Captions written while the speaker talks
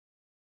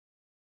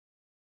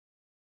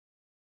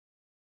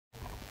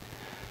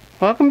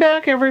Welcome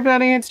back,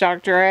 everybody. It's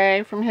Dr.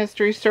 A from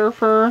History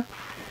Surfer.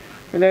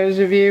 For those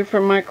of you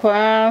from my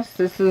class,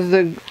 this is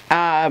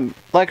the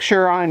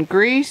lecture on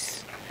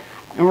Greece,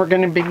 and we're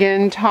going to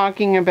begin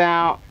talking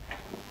about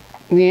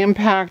the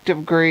impact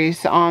of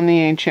Greece on the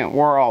ancient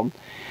world.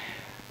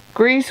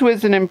 Greece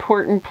was an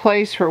important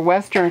place for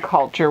Western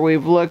culture.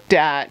 We've looked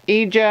at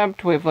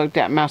Egypt, we've looked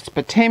at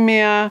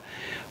Mesopotamia.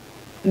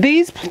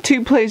 These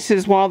two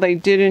places, while they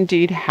did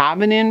indeed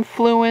have an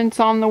influence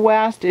on the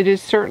West, it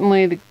is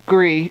certainly the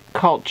Greek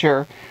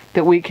culture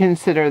that we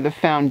consider the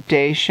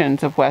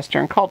foundations of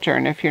Western culture.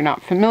 And if you're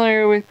not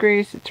familiar with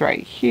Greece, it's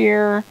right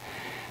here.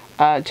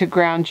 To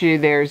ground you,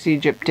 there's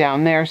Egypt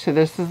down there. So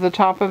this is the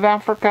top of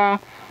Africa.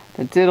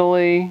 That's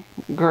Italy,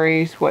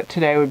 Greece, what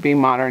today would be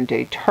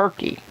modern-day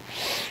Turkey.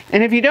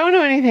 And if you don't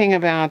know anything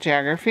about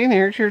geography,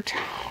 there's your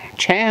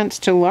chance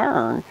to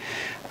learn.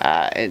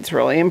 It's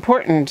really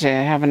important to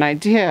have an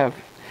idea of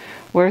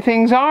where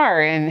things are,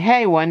 and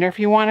hey, wonder if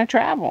you want to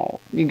travel.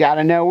 You got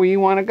to know where you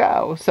want to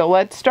go. So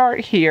let's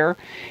start here,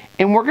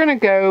 and we're going to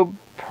go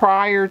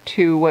prior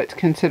to what's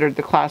considered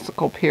the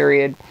classical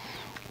period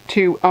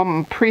to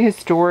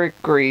prehistoric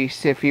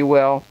Greece, if you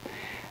will.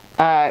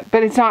 But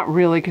it's not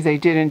really, because they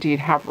did indeed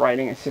have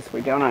writing, it's just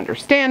we don't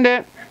understand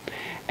it.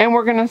 And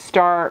we're going to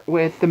start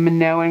with the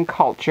Minoan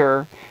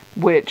culture,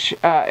 which,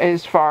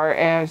 as far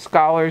as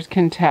scholars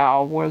can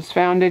tell, was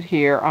founded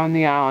here on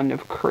the island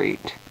of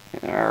Crete.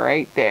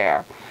 Right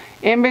there.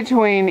 In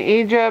between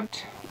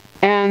Egypt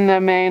and the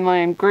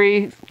mainland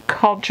Greek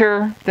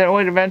culture that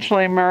would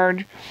eventually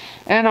emerge,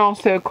 and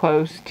also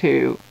close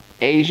to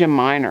Asia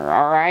Minor,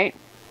 alright?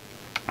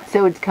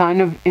 So it's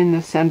kind of in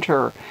the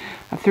center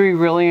of three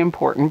really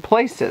important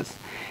places.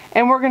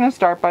 And we're going to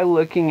start by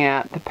looking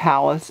at the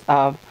palace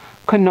of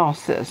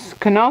Knossos.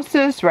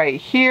 Knossos, right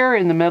here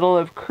in the middle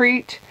of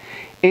Crete,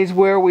 is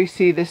where we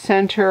see the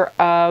center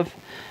of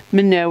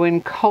Minoan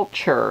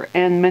culture.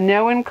 And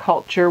Minoan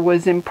culture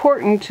was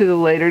important to the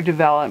later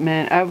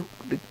development of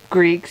the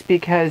Greeks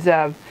because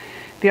of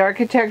the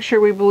architecture,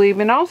 we believe,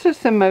 and also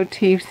some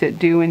motifs that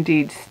do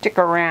indeed stick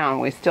around.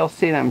 We still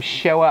see them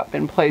show up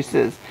in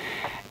places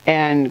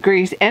in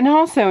Greece and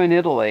also in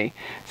Italy.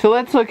 So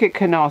let's look at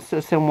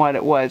Knossos and what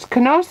it was.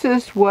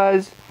 Knossos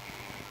was,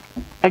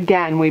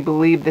 again, we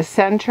believe, the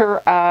center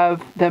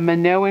of the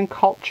Minoan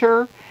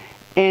culture.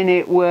 And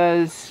it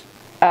was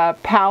a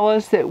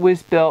palace that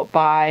was built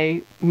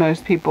by,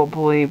 most people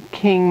believe,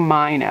 King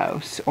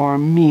Minos or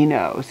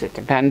Minos. It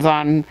depends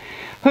on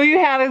who you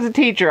had as a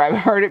teacher. I've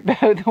heard it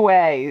both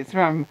ways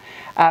from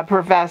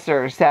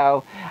professors.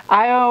 So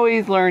I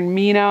always learn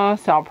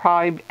Minos. I'll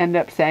probably end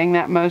up saying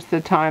that most of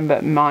the time,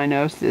 but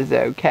Minos is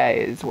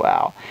okay as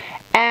well.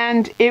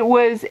 And it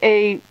was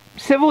a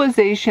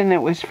civilization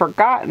that was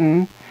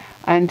forgotten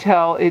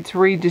until its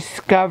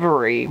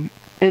rediscovery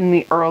in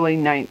the early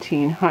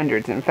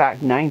 1900s, in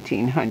fact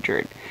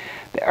 1900.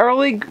 The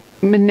early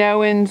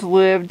Minoans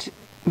lived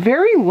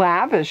very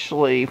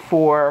lavishly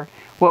for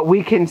what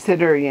we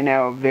consider,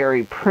 a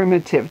very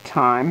primitive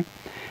time.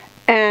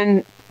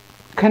 And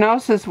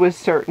Knossos was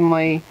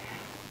certainly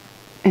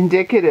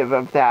indicative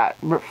of that.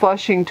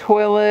 Flushing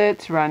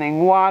toilets,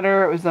 running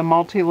water, it was a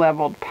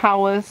multi-leveled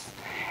palace.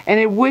 And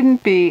it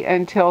wouldn't be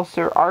until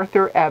Sir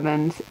Arthur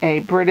Evans,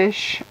 a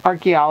British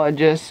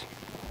archaeologist,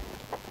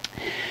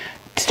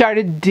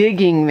 started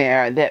digging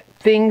there that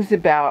things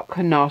about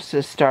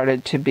Knossos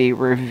started to be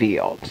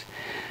revealed.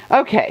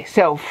 Okay,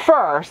 so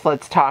first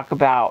let's talk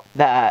about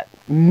that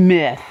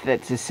myth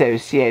that's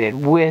associated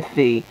with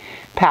the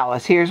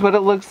palace. Here's what it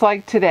looks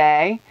like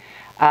today.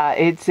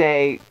 It's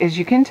as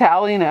you can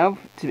tell,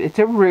 it's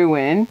a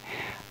ruin.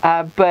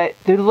 But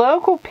the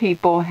local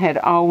people had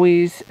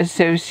always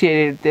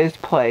associated this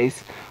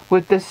place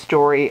with the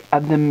story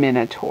of the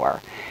Minotaur.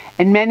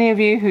 And many of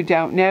you who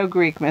don't know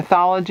Greek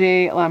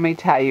mythology, let me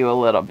tell you a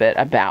little bit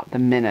about the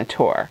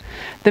Minotaur.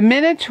 The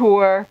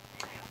Minotaur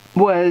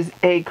was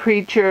a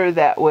creature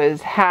that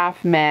was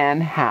half man,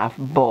 half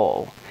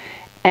bull.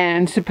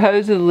 And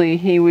supposedly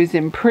he was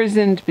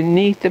imprisoned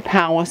beneath the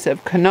palace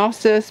of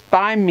Knossos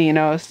by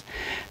Minos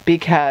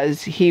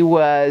because he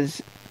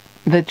was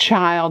the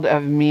child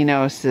of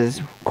Minos'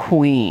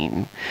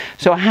 queen.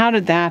 So how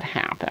did that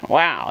happen?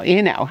 Wow,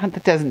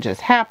 that doesn't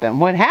just happen.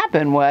 What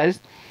happened was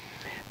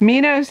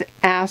Minos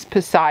asked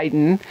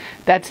Poseidon,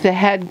 that's the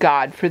head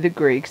god for the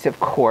Greeks, of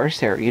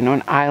course, they're,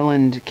 an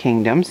island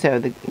kingdom, so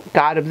the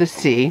god of the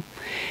sea,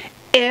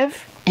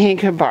 if he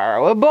could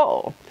borrow a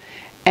bull.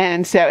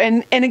 And so,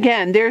 and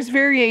again, there's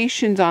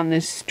variations on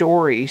this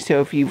story,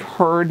 so if you've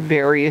heard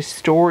various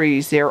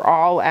stories, they're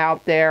all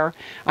out there.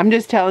 I'm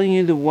just telling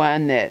you the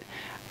one that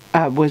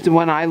was the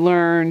one I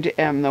learned,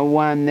 and the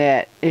one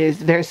that is,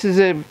 this is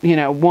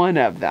one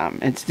of them.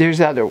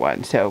 There's other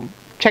ones, so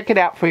check it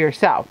out for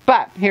yourself.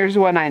 But here's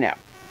one I know.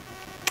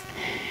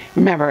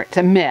 Remember, it's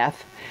a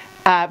myth.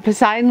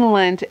 Poseidon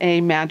lent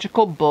a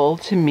magical bull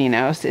to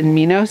Minos, and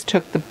Minos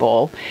took the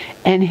bull,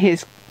 and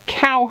his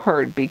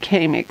cowherd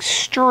became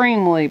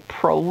extremely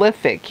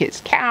prolific.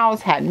 His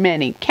cows had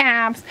many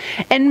calves,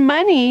 and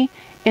money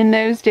in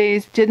those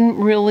days didn't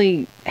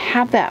really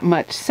have that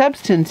much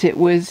substance. It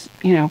was,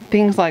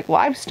 things like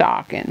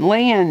livestock and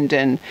land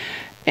and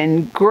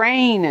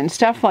grain and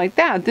stuff like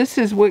that. This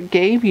is what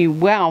gave you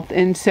wealth.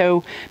 And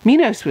so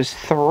Minos was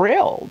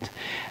thrilled.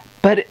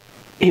 But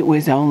it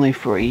was only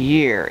for a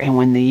year. And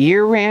when the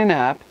year ran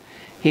up,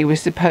 he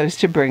was supposed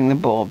to bring the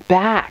bull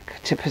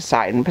back to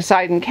Poseidon.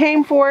 Poseidon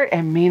came for it,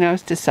 and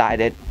Minos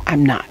decided,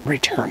 I'm not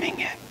returning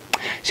it.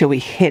 So he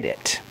hid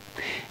it.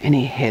 And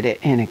he hid it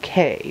in a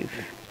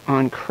cave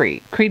on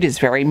Crete. Crete is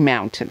very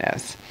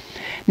mountainous.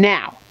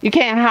 Now, you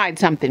can't hide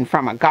something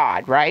from a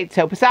god, right?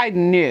 So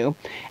Poseidon knew,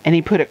 and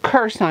he put a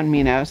curse on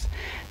Minos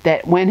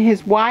that when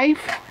his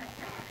wife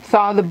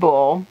saw the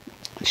bull,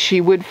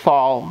 she would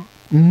fall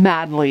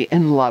madly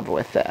in love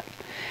with it.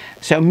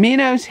 So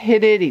Minos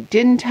hid it. He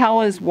didn't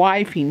tell his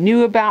wife. He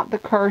knew about the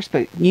curse,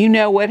 but you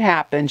know what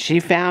happened.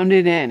 She found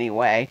it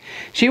anyway.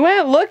 She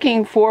went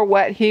looking for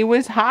what he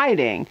was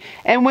hiding.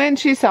 And when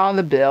she saw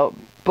the bull,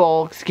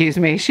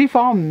 she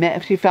fell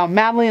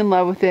madly in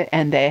love with it,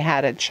 and they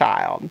had a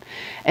child.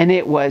 And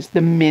it was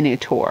the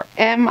Minotaur.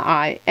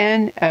 Minotaur.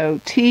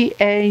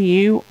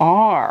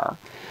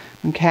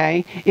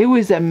 Okay, it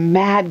was a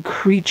mad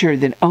creature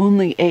that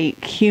only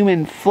ate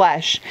human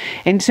flesh,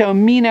 and so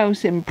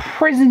Minos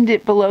imprisoned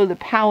it below the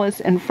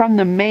palace, and from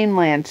the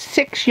mainland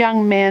 6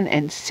 young men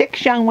and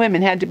 6 young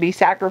women had to be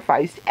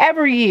sacrificed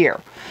every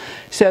year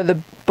so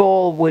the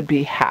bull would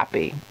be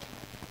happy.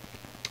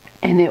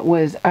 And it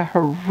was a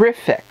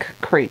horrific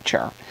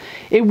creature.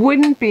 It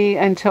wouldn't be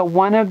until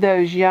one of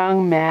those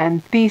young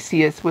men,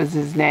 Theseus was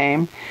his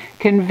name,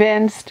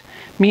 convinced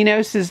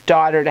Minos'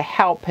 daughter to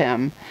help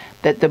him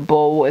that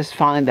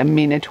the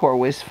Minotaur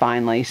was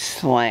finally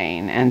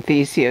slain. And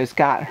Theseus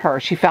got her.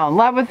 She fell in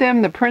love with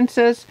him, the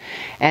princess,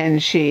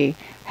 and she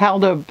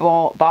held a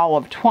ball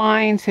of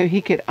twine so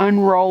he could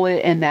unroll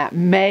it in that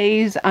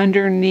maze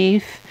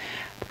underneath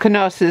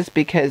Knossos,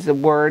 because the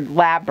word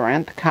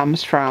labyrinth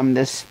comes from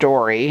this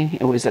story.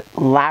 It was a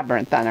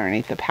labyrinth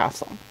underneath the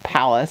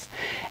palace.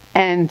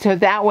 And so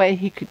that way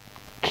he could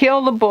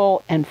kill the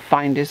bull and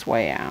find his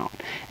way out.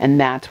 And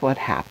that's what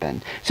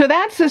happened. So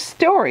that's the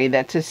story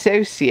that's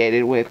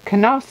associated with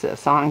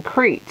Knossos on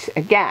Crete.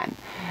 Again,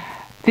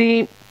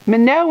 the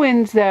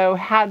Minoans, though,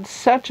 had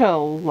such a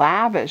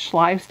lavish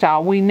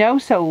lifestyle. We know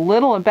so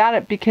little about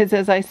it because,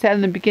 as I said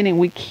in the beginning,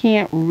 we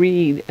can't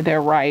read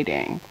their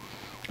writing.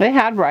 They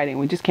had writing,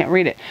 we just can't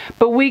read it.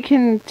 But we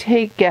can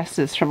take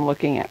guesses from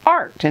looking at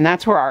art, and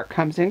that's where art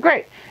comes in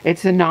great.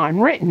 It's the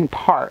non-written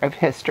part of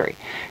history.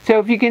 So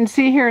if you can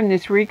see here in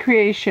this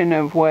recreation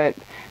of what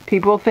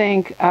people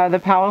think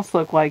the palace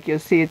looked like, you'll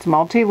see it's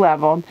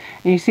multi-leveled,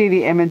 and you see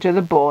the image of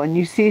the bull, and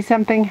you see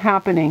something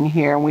happening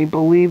here, and we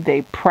believe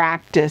they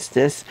practiced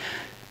this,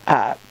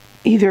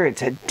 either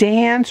it's a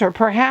dance, or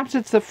perhaps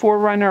it's the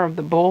forerunner of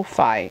the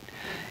bullfight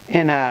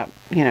in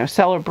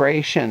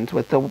celebrations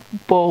with the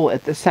bull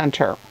at the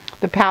center.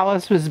 The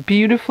palace was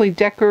beautifully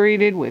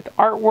decorated with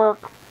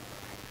artwork,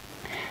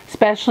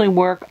 especially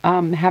work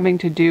having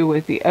to do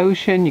with the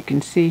ocean. You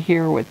can see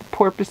here with the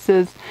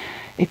porpoises.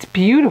 It's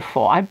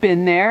beautiful. I've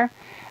been there.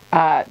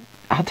 I'll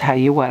tell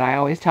you what, I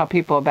always tell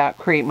people about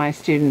Crete, my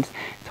students,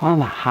 it's one of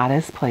the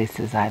hottest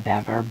places I've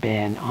ever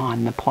been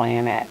on the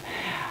planet.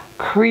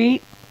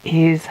 Crete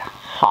is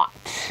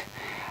hot.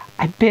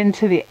 I've been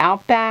to the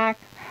Outback.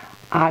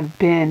 I've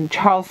been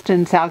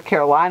Charleston, South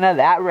Carolina.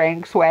 That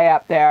ranks way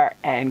up there.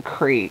 And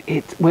Crete.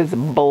 It was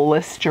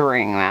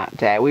blistering that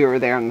day. We were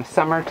there in the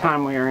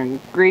summertime. We were in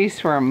Greece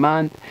for a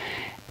month.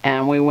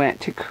 And we went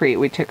to Crete.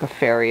 We took a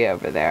ferry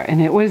over there.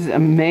 And it was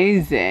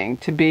amazing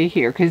to be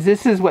here. Because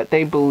this is what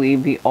they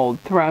believe the old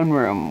throne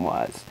room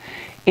was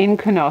in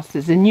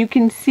Knossos. And you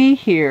can see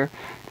here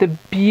the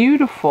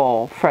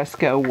beautiful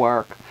fresco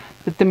work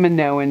that the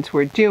Minoans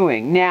were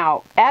doing.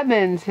 Now,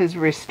 Evans has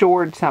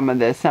restored some of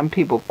this. Some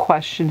people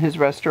question his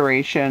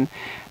restoration,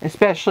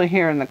 especially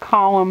here in the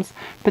columns,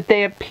 but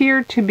they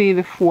appear to be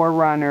the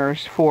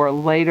forerunners for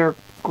later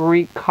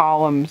Greek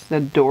columns,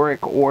 the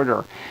Doric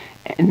order.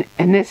 And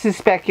this is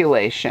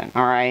speculation,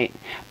 all right?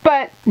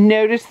 But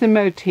notice the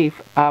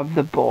motif of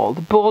the bull.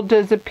 The bull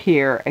does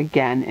appear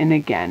again and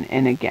again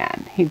and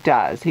again. He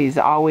does. He's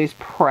always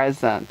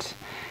present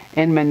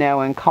in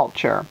Minoan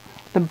culture.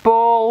 The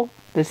bull,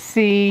 the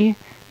sea,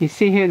 you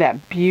see here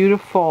that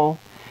beautiful,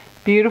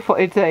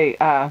 it's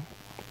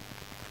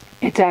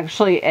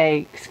actually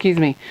a,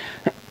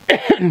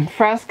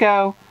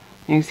 fresco.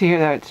 You can see here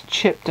that it's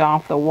chipped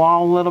off the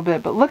wall a little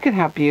bit, but look at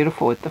how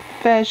beautiful with the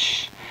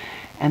fish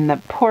and the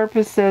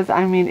porpoises.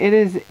 I mean, it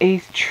is a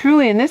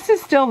truly, and this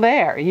is still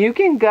there. You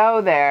can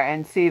go there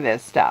and see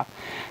this stuff.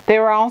 They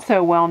were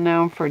also well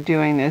known for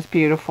doing this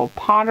beautiful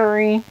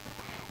pottery.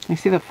 You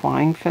see the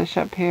flying fish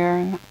up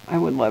here? I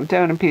would love to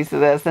own a piece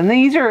of this. And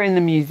these are in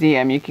the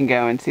museum. You can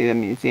go and see the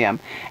museum.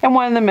 And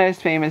one of the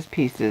most famous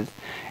pieces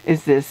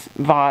is this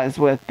vase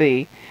with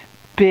the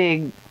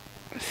big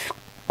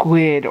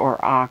squid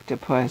or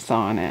octopus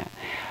on it.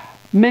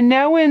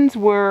 Minoans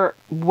were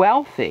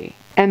wealthy,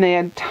 and they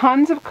had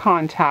tons of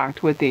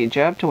contact with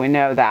Egypt. We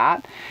know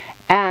that.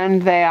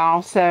 And they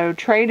also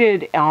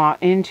traded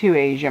into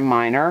Asia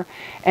Minor.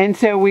 And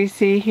so we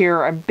see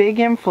here a big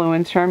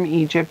influence from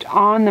Egypt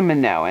on the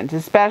Minoans,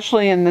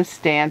 especially in the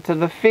stance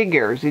of the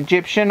figures.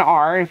 Egyptian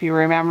art, if you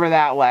remember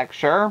that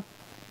lecture,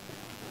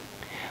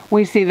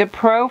 we see the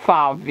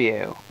profile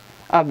view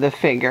of the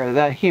figure,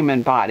 the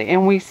human body.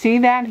 And we see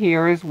that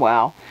here as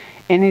well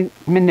in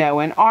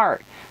Minoan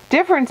art.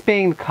 Difference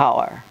being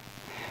color.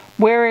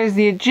 Whereas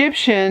the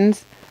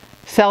Egyptians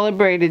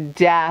celebrated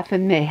death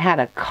and they had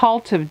a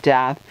cult of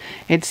death,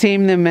 it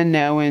seemed the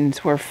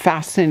Minoans were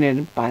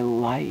fascinated by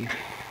life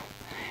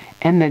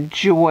and the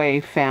joy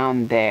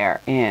found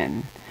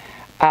therein.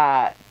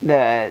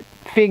 The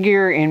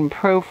figure in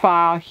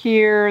profile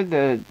here,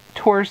 the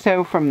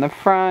torso from the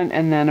front,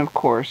 and then of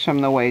course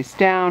from the waist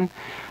down,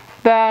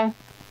 the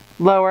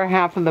lower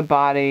half of the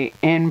body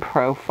in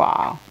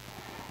profile.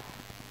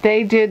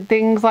 They did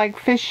things like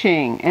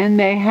fishing, and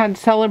they had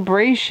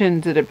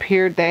celebrations. It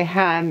appeared they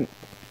had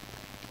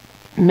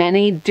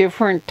many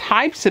different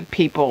types of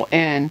people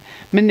in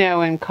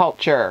Minoan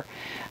culture.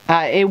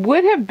 It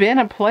would have been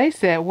a place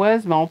that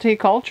was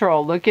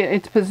multicultural. Look at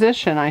its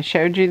position. I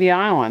showed you the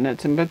island.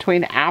 It's in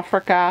between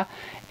Africa,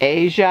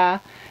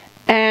 Asia,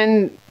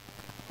 and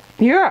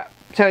Europe.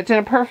 So it's in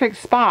a perfect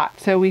spot.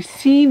 So we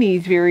see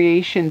these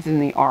variations in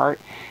the art.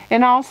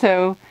 And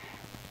also,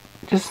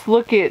 just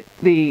look at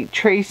the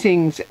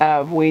tracings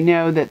of, we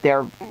know that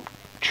they're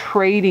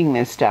trading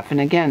this stuff. And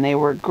again, they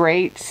were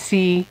great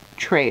sea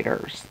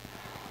traders.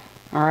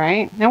 All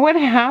right. Now, what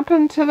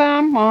happened to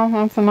them? Well,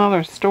 that's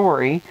another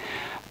story.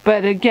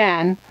 But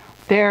again,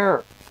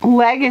 their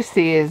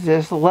legacy is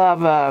this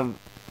love of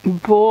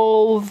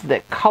bulls,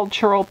 the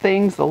cultural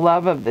things, the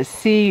love of the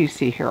sea. You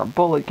see here a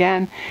bull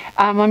again.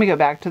 Let me go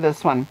back to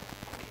this one.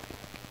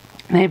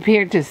 They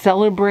appeared to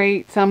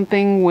celebrate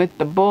something with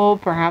the bull.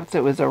 Perhaps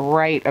it was a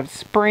rite of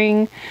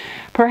spring.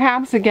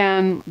 Perhaps,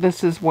 again,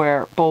 this is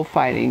where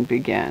bullfighting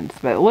begins.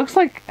 But it looks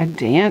like a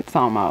dance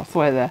almost,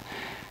 where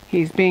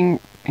he's being,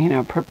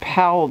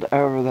 propelled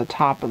over the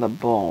top of the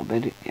bull.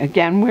 But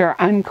again, we're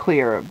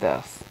unclear of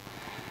this.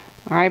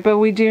 All right, but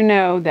we do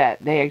know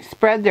that they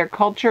spread their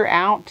culture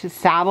out to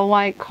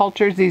satellite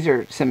cultures. These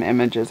are some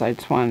images I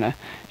just wanted to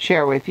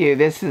share with you.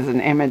 This is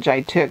an image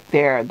I took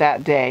there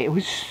that day. It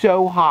was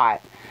so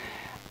hot.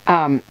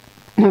 The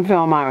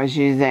film I was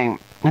using,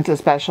 it's a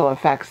special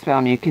effects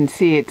film. You can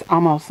see it's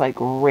almost like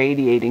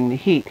radiating the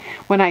heat.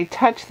 When I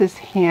touched this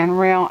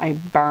handrail, I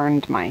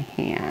burned my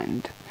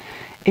hand.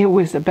 It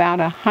was about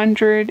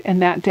 100,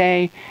 and that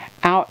day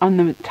out on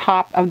the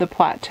top of the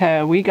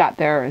plateau, we got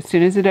there as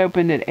soon as it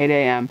opened at 8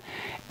 a.m.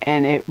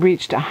 and it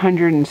reached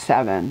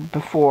 107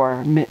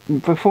 before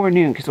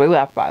noon, because we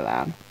left by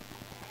then.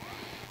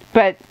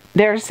 But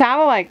their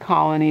satellite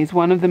colonies,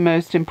 one of the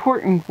most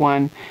important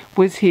one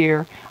was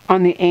here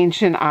on the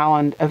ancient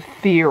island of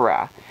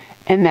Thera.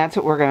 And that's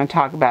what we're going to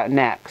talk about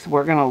next.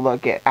 We're going to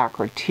look at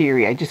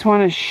Akrotiri. I just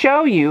want to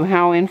show you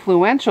how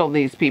influential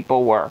these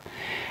people were.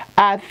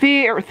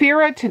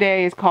 Thera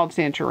today is called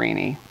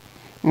Santorini.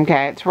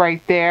 Okay, it's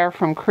right there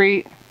from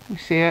Crete. You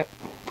see it?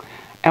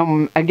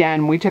 And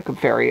again, we took a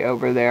ferry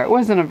over there. It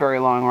wasn't a very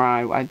long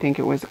ride. I think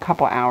it was a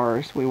couple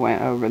hours we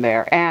went over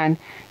there. And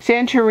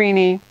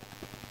Santorini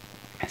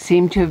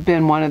seemed to have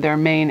been one of their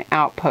main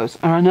outposts,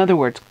 or in other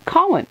words,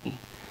 colony.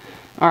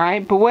 All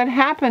right, but what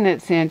happened at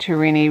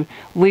Santorini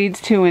leads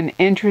to an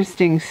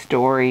interesting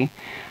story,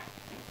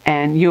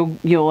 and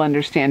you'll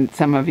understand,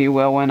 some of you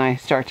will, when I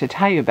start to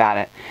tell you about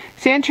it.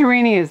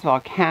 Santorini is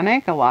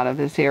volcanic. A lot of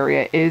this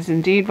area is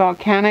indeed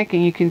volcanic,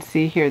 and you can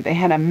see here they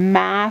had a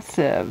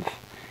massive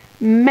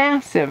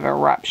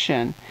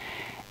eruption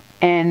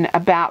in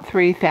about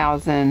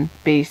 3000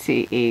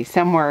 BCE,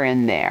 somewhere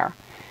in there.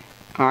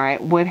 All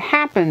right, what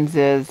happens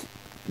is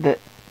the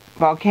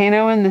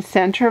volcano in the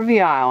center of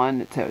the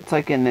island, so it's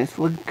like in this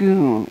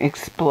lagoon,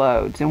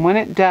 explodes. And when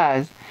it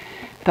does,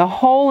 the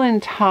whole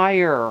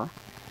entire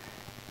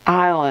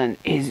island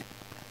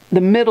the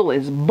middle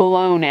is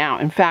blown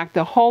out. In fact,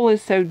 the hole is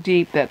so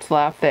deep that's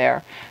left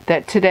there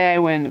that today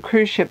when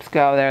cruise ships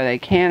go there, they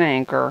can't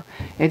anchor.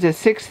 It's a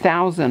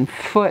 6,000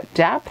 foot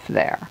depth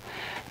there.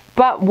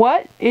 But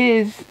what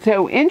is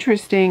so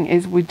interesting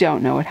is we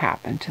don't know what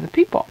happened to the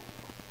people.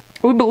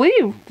 We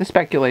believe, the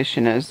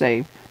speculation is,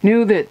 they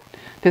knew that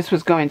this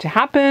was going to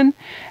happen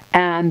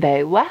and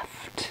they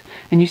left.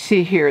 And you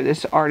see here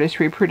this artist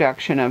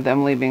reproduction of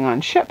them leaving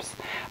on ships.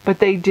 But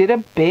they did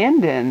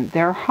abandon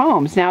their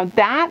homes. Now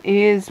that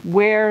is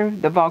where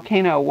the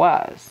volcano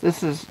was.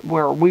 This is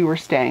where we were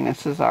staying.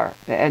 This is the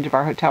edge of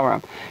our hotel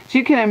room. So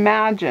you can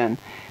imagine,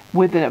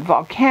 with a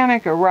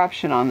volcanic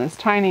eruption on this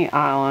tiny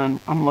island,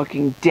 I'm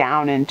looking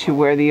down into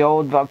where the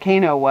old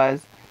volcano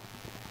was.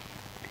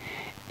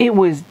 It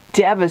was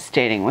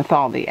devastating with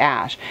all the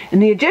ash.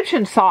 And the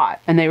Egyptians saw it,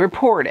 and they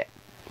report it.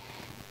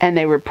 And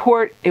they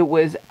report it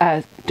was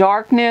a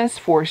darkness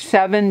for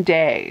 7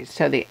 days.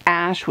 So the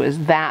ash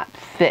was that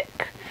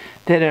thick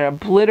that it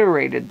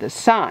obliterated the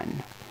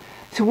sun.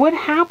 So what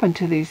happened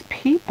to these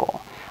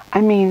people?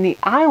 I mean, the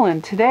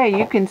island today,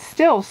 you can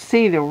still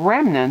see the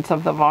remnants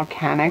of the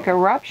volcanic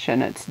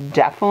eruption. It's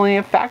definitely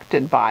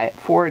affected by it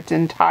for its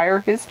entire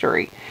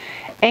history.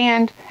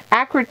 And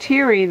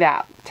Akrotiri,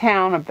 that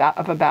town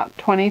of about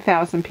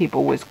 20,000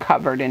 people, was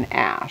covered in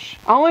ash,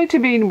 only to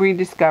be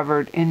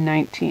rediscovered in the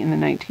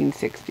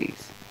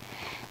 1960s.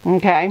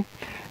 Okay,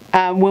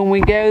 when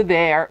we go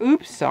there,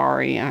 oops,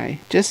 sorry, I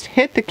just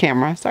hit the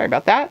camera, sorry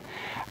about that,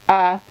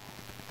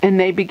 and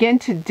they begin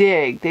to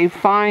dig, they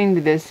find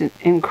this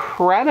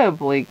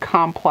incredibly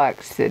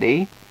complex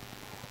city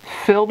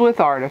filled with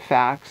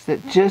artifacts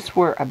that just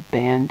were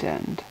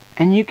abandoned.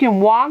 And you can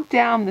walk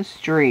down the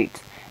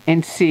streets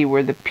and see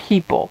where the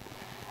people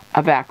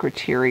of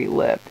Akrotiri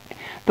lived.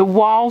 The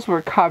walls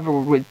were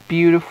covered with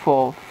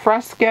beautiful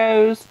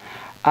frescoes,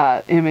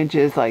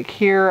 images like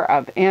here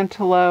of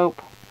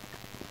antelope,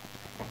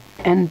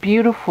 and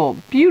beautiful,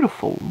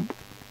 beautiful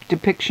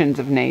depictions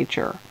of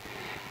nature.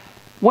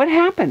 What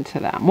happened to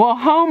them? Well,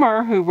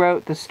 Homer, who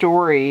wrote the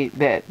story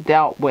that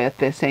dealt with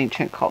this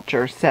ancient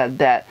culture, said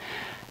that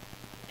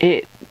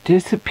it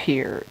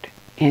disappeared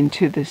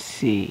into the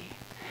sea.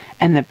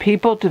 And the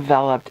people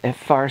developed a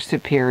far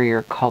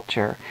superior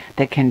culture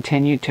that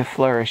continued to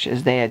flourish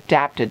as they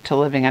adapted to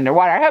living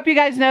underwater. I hope you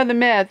guys know the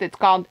myth. It's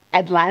called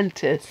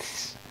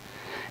Atlantis.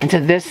 And so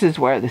this is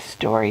where the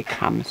story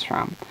comes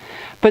from.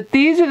 But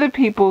these are the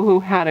people who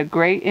had a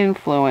great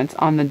influence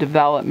on the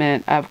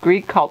development of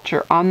Greek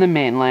culture on the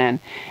mainland.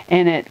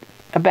 And at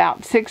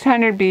about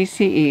 600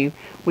 BCE,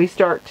 we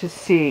start to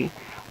see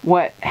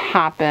what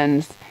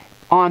happens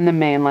on the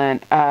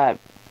mainland.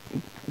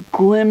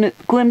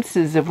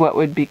 Glimpses of what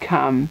would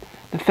become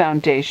the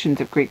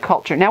foundations of Greek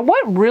culture. Now,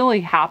 what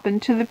really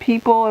happened to the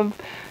people of,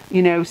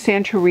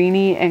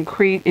 Santorini and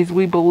Crete is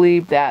we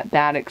believe that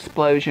that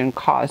explosion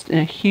caused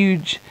a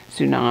huge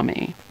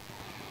tsunami.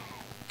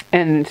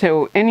 And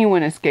so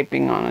anyone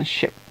escaping on a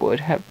ship would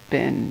have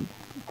been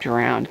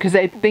drowned, because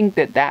they think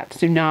that that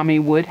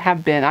tsunami would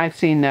have been, I've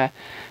seen the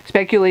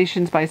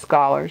speculations by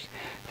scholars,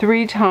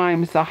 3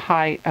 times the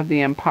height of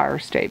the Empire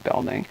State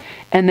Building.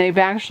 And they've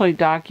actually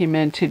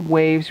documented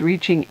waves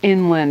reaching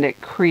inland at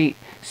Crete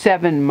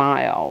 7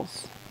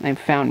 miles. They've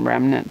found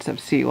remnants of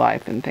sea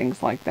life and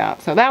things like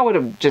that. So that would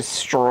have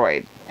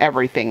destroyed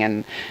everything,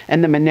 and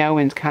the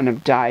Minoans kind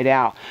of died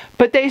out.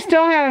 But they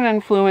still had an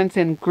influence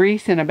in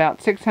Greece. In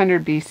about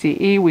 600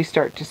 BCE, we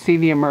start to see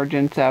the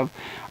emergence of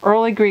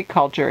early Greek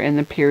culture in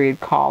the period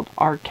called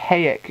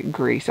Archaic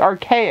Greece.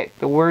 Archaic,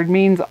 the word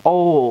means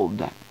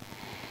old.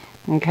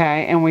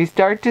 Okay, and we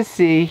start to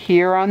see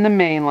here on the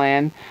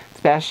mainland,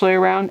 especially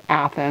around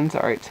Athens.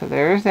 All right, so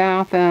there's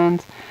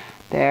Athens,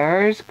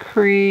 there's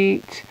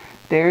Crete,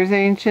 there's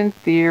ancient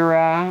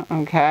Thera.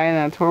 Okay,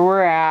 that's where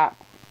we're at.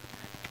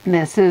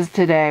 This is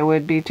today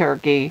would be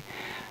Turkey.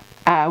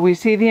 We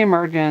see the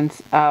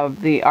emergence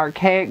of the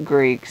Archaic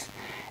Greeks,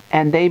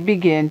 and they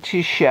begin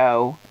to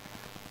show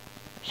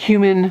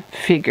human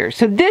figures.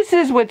 So this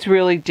is what's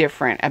really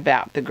different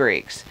about the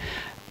Greeks.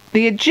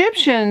 The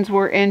Egyptians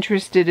were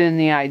interested in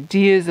the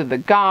ideas of the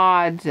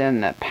gods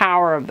and the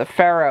power of the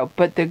pharaoh,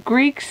 but the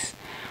Greeks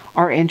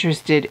are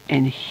interested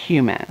in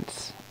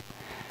humans.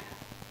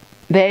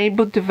 They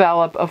would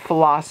develop a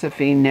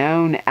philosophy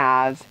known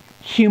as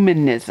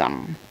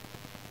humanism.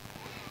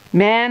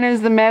 Man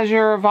is the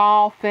measure of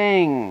all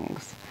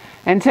things.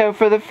 And so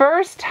for the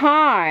first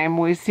time,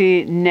 we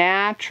see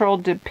natural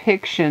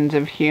depictions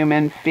of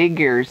human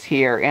figures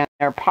here in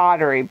their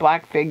pottery.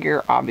 Black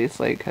figure,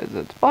 obviously, because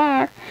it's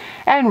black,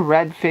 and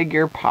red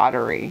figure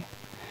pottery.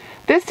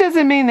 This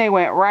doesn't mean they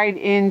went right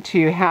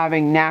into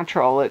having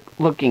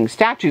natural-looking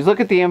statues. Look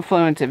at the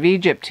influence of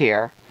Egypt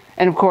here,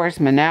 and of course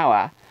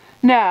Minoan.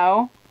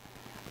 No,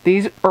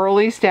 these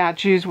early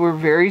statues were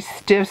very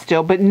stiff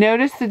still, but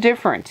notice the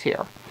difference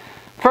here.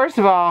 First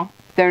of all,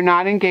 they're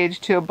not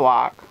engaged to a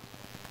block.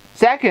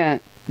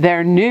 Second,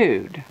 they're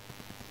nude.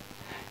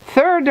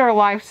 Third, they're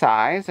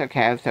life-size.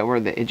 Okay, so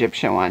we're the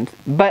Egyptian ones.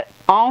 But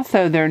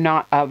also, they're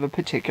not of a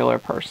particular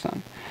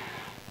person.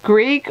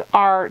 Greek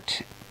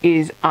art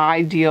is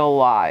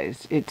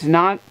idealized. It's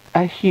not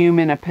a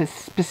human, a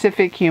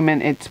specific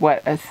human. It's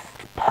what a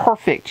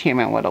perfect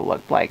human would have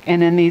looked like.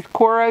 And in these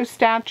Koros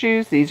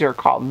statues, these are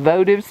called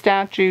votive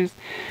statues,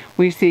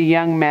 we see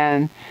young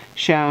men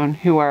shown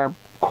who are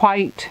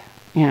quite,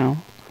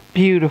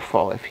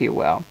 beautiful, if you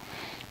will.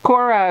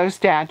 Koros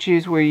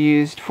statues were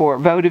used for,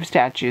 votive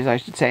statues, I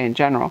should say in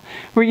general,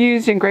 were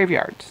used in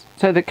graveyards.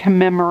 So the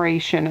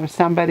commemoration of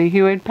somebody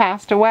who had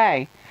passed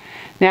away.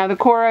 Now the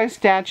Koros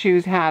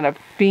statues had a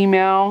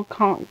female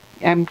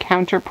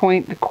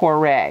counterpoint, the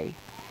Kore.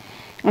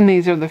 And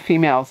these are the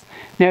females.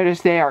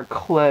 Notice they are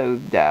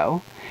clothed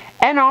though.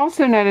 And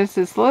also notice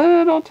this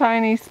little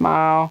tiny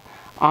smile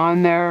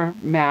on their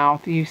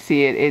mouth. You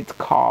see it, it's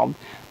called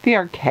the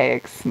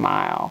archaic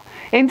smile.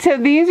 And so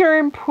these are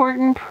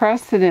important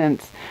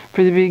precedents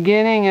for the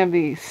beginning of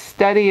the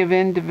study of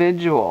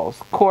individuals.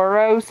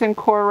 Koros and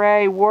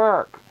Kore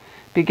work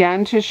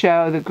began to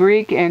show the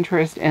Greek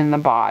interest in the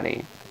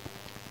body.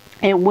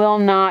 It will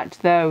not,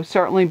 though,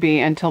 certainly be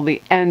until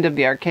the end of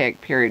the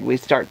Archaic period we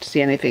start to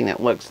see anything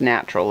that looks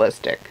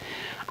naturalistic.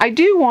 I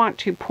do want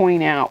to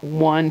point out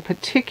one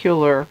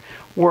particular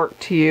work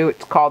to you.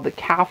 It's called the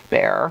Calf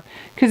Bearer,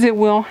 because it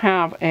will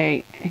have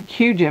a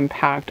huge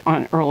impact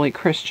on early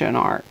Christian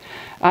art.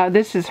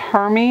 This is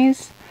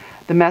Hermes,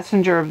 the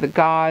messenger of the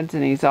gods,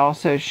 and he's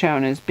also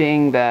shown as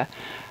being the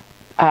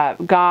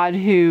god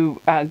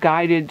who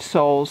guided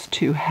souls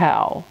to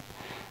hell.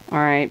 All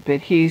right,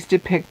 but he's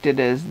depicted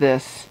as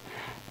this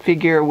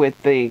figure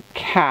with the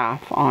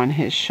calf on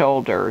his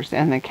shoulders,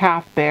 and the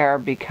calf bearer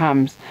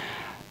becomes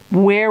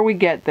where we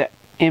get the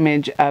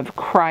image of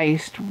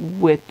Christ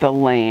with the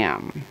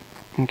lamb.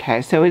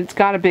 Okay, so it's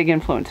got a big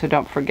influence, so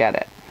don't forget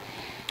it.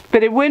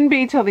 But it wouldn't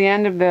be till the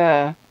end of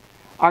the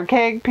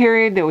Archaic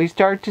period that we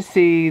start to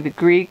see the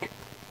Greek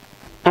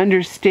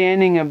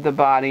understanding of the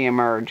body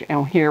emerge.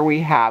 And here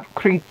we have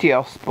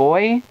Kritios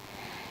boy.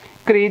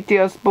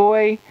 Kritios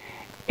boy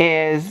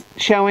is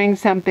showing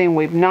something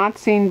we've not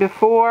seen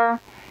before,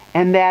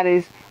 and that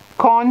is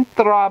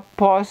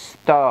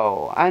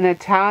contrapposto, an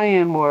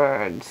Italian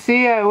word.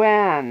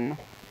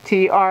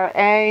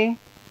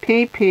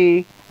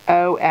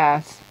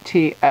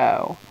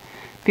 C-O-N-T-R-A-P-P-O-S-T-O.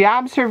 The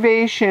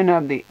observation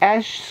of the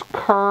S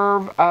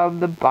curve of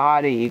the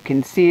body. You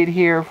can see it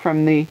here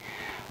from the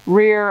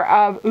rear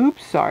of,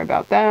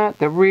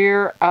 the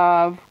rear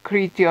of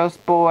Kritios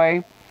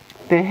boy.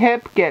 The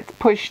hip gets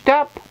pushed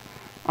up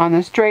on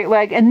the straight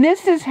leg, and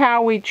this is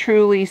how we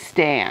truly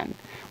stand.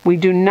 We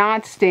do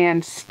not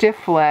stand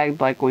stiff-legged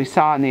like we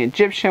saw in the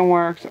Egyptian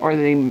works or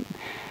the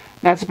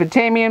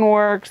Mesopotamian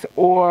works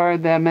or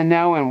the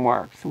Minoan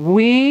works.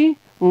 We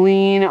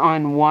lean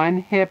on one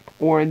hip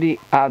or the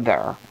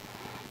other.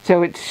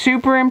 So it's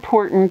super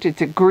important.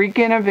 It's a Greek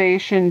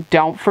innovation.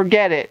 Don't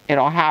forget it.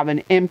 It'll have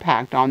an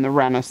impact on the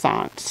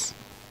Renaissance.